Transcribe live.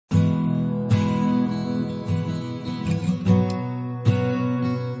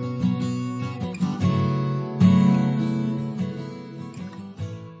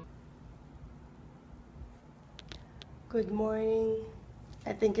Good morning.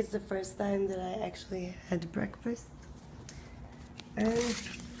 I think it's the first time that I actually had breakfast. And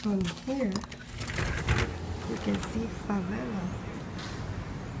from here, you can see favela.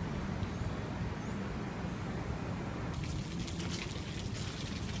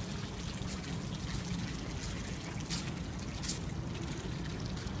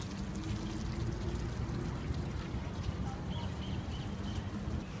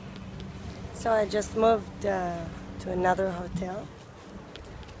 So I just moved to another hotel,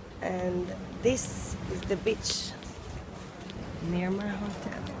 and this is the beach near my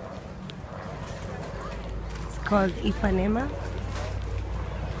hotel. It's called Ipanema,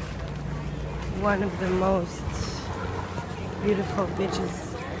 one of the most beautiful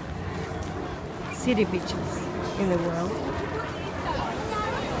beaches, city beaches in the world.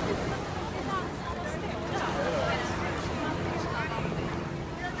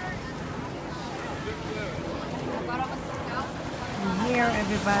 Here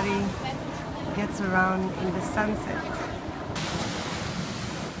everybody gets around in the sunset.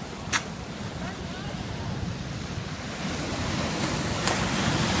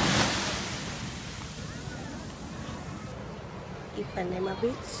 Ipanema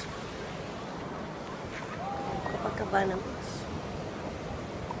Beach, Copacabana Beach,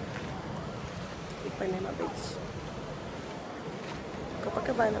 Ipanema Beach,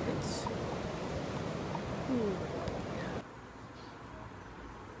 Copacabana Beach.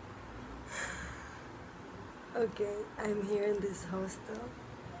 Okay, I'm here in this hostel,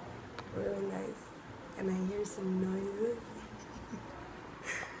 really nice, and I hear some noises,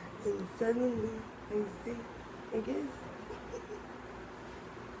 and suddenly I see, I guess,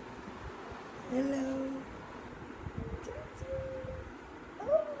 hello,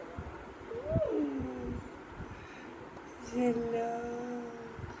 oh, hello,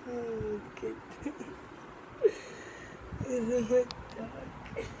 oh, good, is my dog.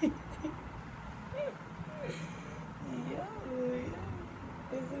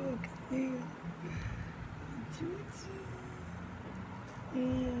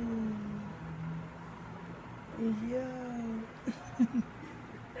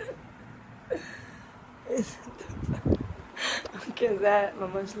 Esse boxinho. כזה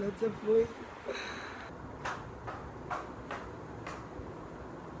ממש לא צפוי.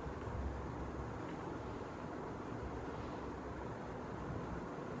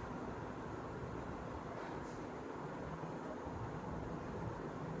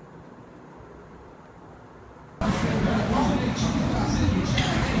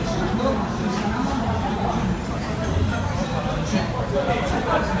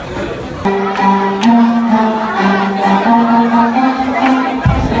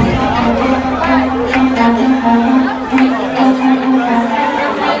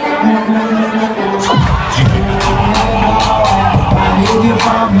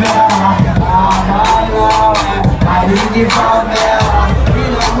 De favela, e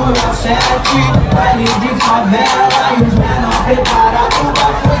na rua 7, baile de favela, e os menores preparados pra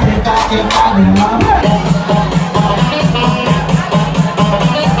fuder, tá quebrado em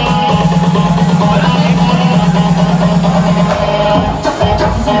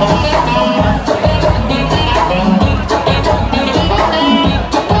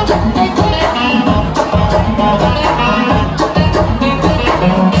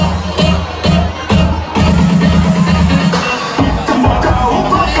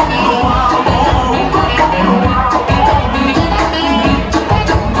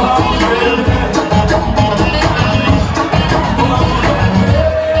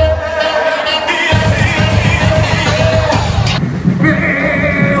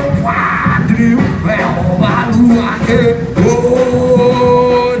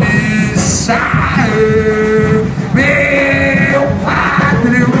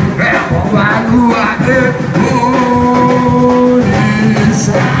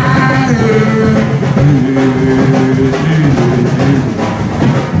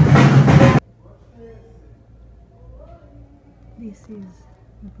This is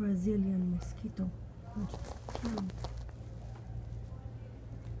a Brazilian mosquito.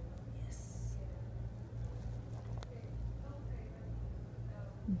 Yes.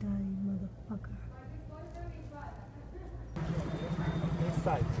 Die, motherfucker.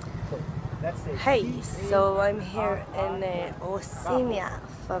 Hey, so I'm here in Rocinha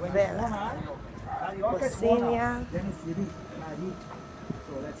favela. Rocinha.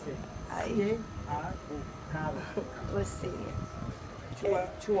 Rocinha.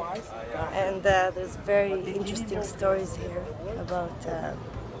 And there's very interesting stories here about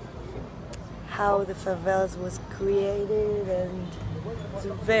how the favelas was created, and it's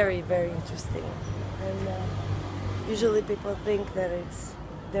very, very interesting. And Usually people think that it's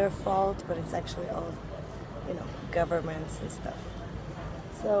their fault, but it's actually all, you know, governments and stuff.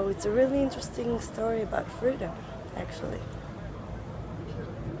 So it's a really interesting story about freedom, actually.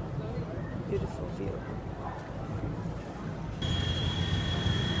 Beautiful view.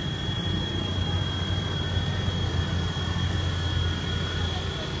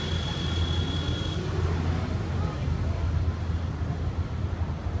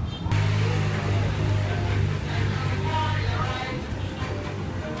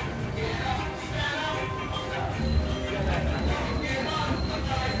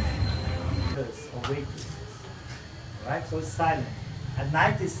 Or waiters, right? So it's silent. At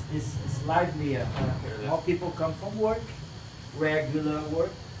night is livelier. More people come from work, regular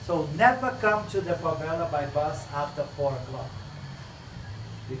work. So never come to the favela by bus after 4 o'clock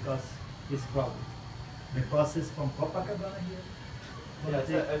because it's crowded. The buses from Copacabana here,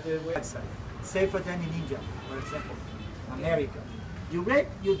 safer than in India, for example, America. You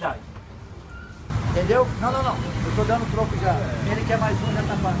rape, you die. Entendeu? Não, não, não. Eu tô dando troco já. Ele quer mais um, já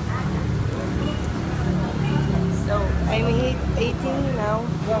tá pago. So I'm eating now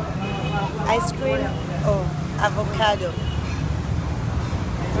ice cream of avocado.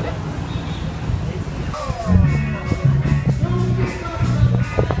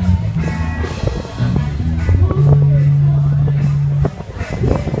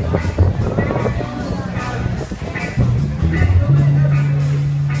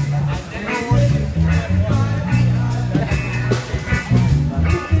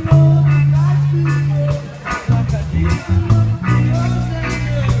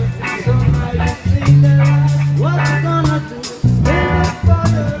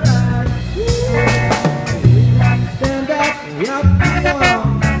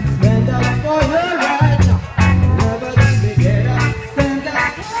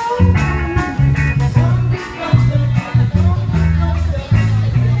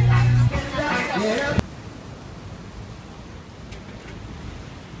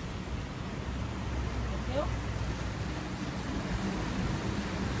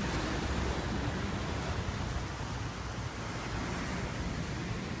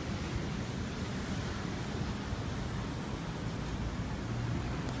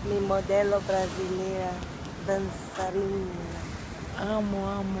 Mi modelo brasileira dançarina. Amo,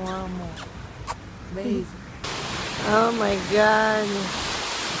 amo, amo. Beijo. Oh my god.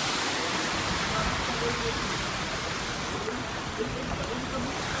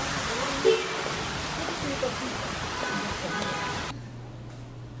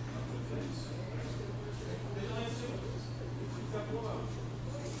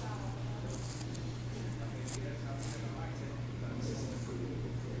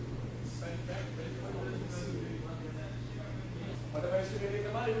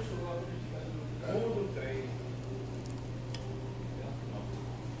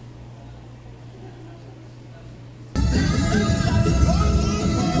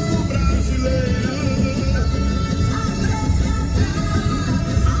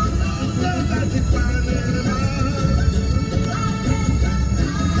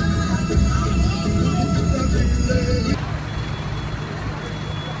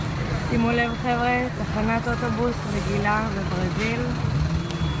 שימו לב חבר'ה, תחנת אוטובוס רגילה בברזיל.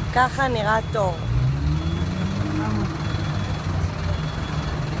 ככה נראה תור.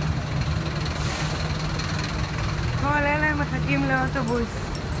 כל אלה מחכים לאוטובוס.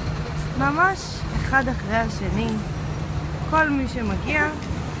 ממש אחד אחרי השני. כל מי שמגיע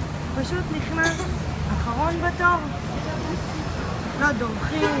פשוט נכנס אחרון בתור. לא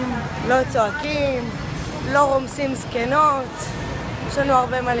דורכים, לא צועקים, לא רומסים זקנות. יש לנו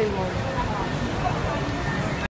הרבה מה ללמוד.